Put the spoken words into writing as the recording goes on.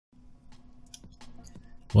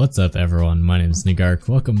What's up everyone, my name is Negark.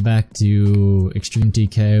 Welcome back to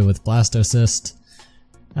ExtremeTK with Blastocyst.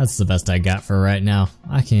 That's the best I got for right now.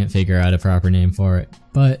 I can't figure out a proper name for it,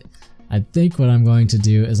 but I think what I'm going to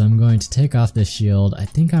do is I'm going to take off this shield. I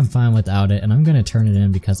think I'm fine without it, and I'm going to turn it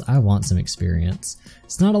in because I want some experience.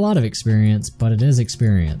 It's not a lot of experience, but it is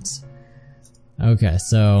experience. Okay,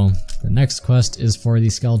 so the next quest is for the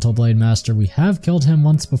Skeletal Blade Master. We have killed him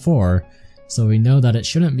once before, so we know that it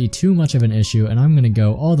shouldn't be too much of an issue, and I'm gonna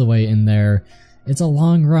go all the way in there. It's a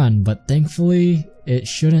long run, but thankfully it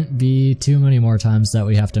shouldn't be too many more times that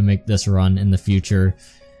we have to make this run in the future,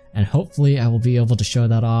 and hopefully I will be able to show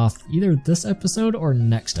that off either this episode or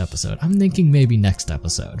next episode. I'm thinking maybe next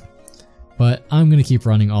episode, but I'm gonna keep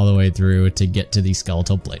running all the way through to get to the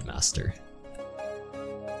Skeletal Blade Master.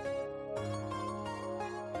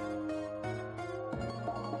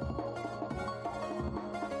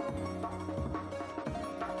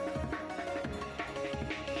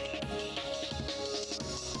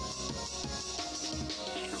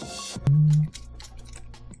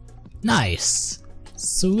 Nice!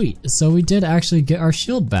 Sweet. So we did actually get our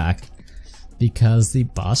shield back because the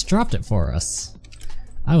boss dropped it for us.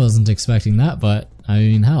 I wasn't expecting that, but I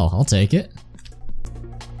mean, hell, I'll take it.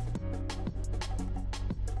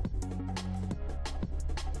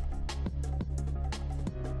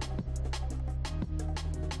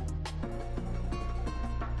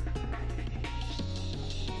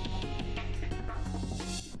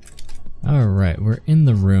 Alright, we're in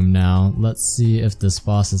the room now. Let's see if this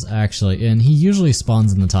boss is actually in. He usually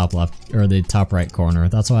spawns in the top left, or the top right corner.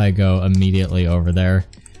 That's why I go immediately over there,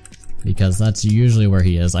 because that's usually where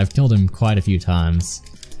he is. I've killed him quite a few times.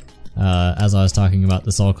 As I was talking about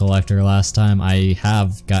the Soul Collector last time, I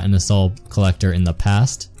have gotten a Soul Collector in the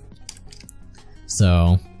past.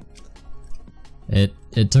 So, it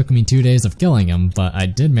took me 2 days of killing him, but I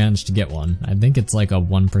did manage to get one. I think it's like a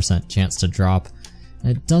 1% chance to drop.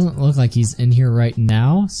 It doesn't look like he's in here right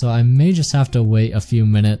now, so I may just have to wait a few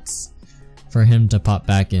minutes for him to pop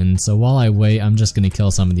back in. So while I wait, I'm just gonna kill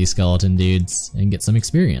some of these skeleton dudes and get some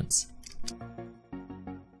experience.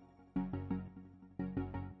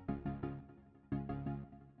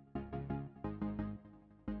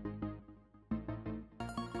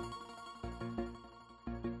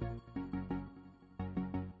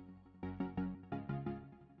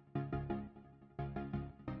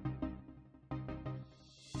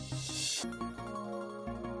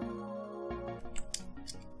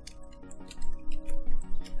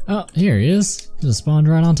 Oh, here he is. Just spawned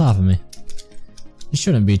right on top of me. It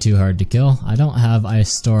shouldn't be too hard to kill. I don't have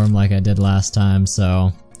Ice Storm like I did last time,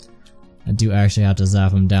 so I do actually have to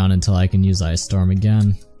zap him down until I can use Ice Storm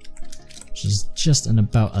again. Which is just in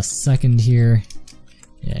about a second here.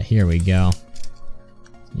 Yeah, here we go.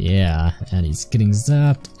 Yeah, and he's getting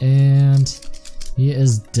zapped, and he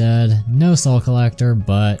is dead. No Soul Collector,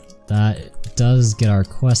 but that does get our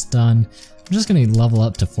quest done. I'm just gonna level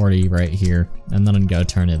up to 40 right here, and then I'm gonna go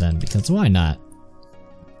turn it in, because why not?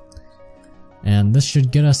 And this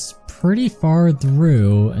should get us pretty far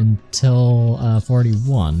through until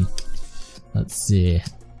 41. Let's see.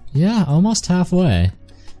 Yeah, almost halfway.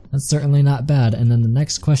 That's certainly not bad. And then the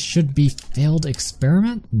next quest should be Failed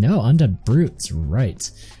Experiment? No, Undead Brutes,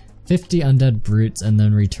 right. 50 Undead Brutes and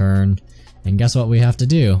then return. And guess what we have to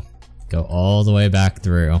do? Go all the way back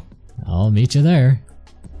through. I'll meet you there.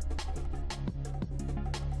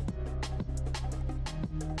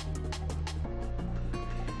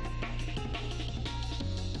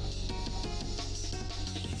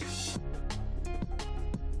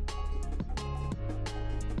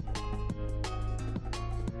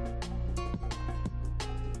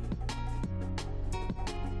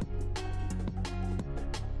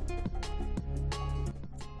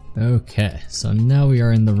 Okay, so now we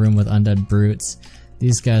are in the room with Undead Brutes.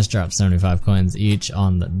 These guys drop 75 coins each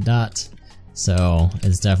on the dot, so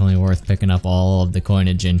it's definitely worth picking up all of the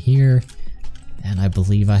coinage in here. And I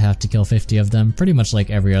believe I have to kill 50 of them, pretty much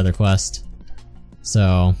like every other quest.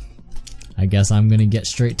 So, I guess I'm gonna get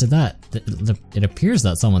straight to that. It appears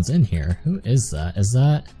that someone's in here. Who is that? Is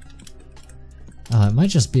that... Oh, it might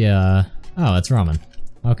just be a... Oh, it's Roman.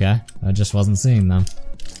 Okay, I just wasn't seeing them.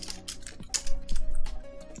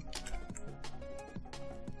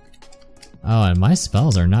 Oh, and my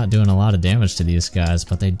spells are not doing a lot of damage to these guys,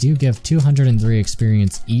 but they do give 203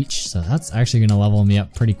 experience each, so that's actually gonna level me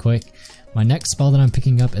up pretty quick. My next spell that I'm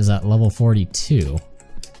picking up is at level 42.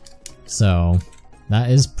 So, that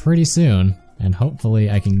is pretty soon, and hopefully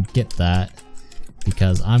I can get that,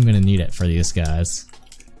 because I'm gonna need it for these guys.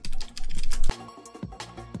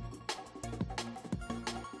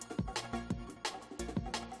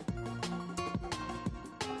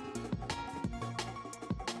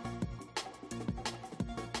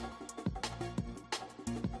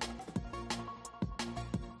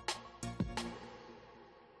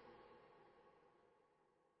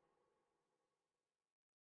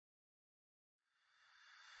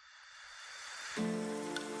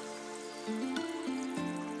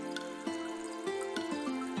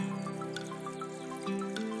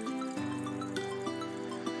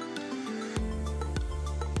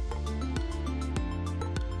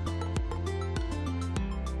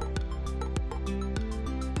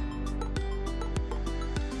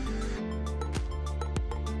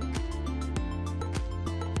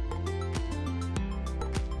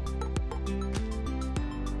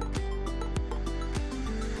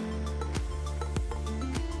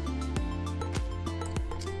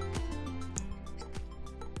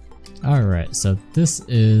 Alright, so this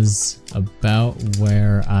is about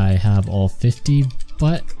where I have all 50,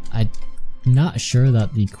 but I'm not sure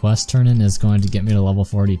that the quest turn-in is going to get me to level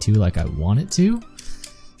 42 like I want it to.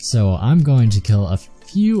 So I'm going to kill a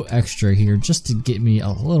few extra here just to get me a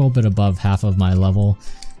little bit above half of my level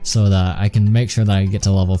so that I can make sure that I get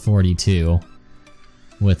to level 42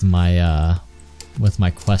 with my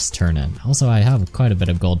quest turn-in. Also, I have quite a bit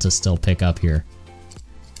of gold to still pick up here.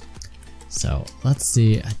 So let's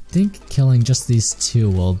see, I think killing just these two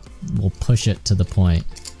will push it to the point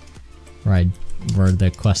where the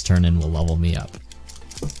quest turn-in will level me up.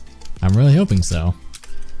 I'm really hoping so,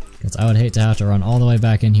 because I would hate to have to run all the way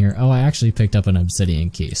back in here. Oh, I actually picked up an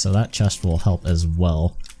obsidian key, so that chest will help as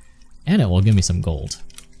well, and it will give me some gold.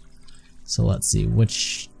 So let's see,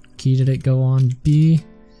 which key did it go on? B?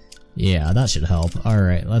 Yeah, that should help.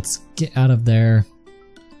 Alright, let's get out of there.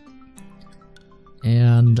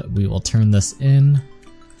 And we will turn this in.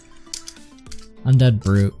 Undead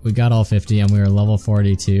Brute, we got all 50 and we are level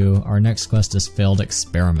 42. Our next quest is Failed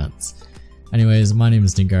Experiments. Anyways, my name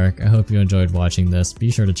is Negark. I hope you enjoyed watching this.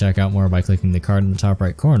 Be sure to check out more by clicking the card in the top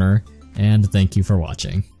right corner, and thank you for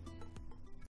watching.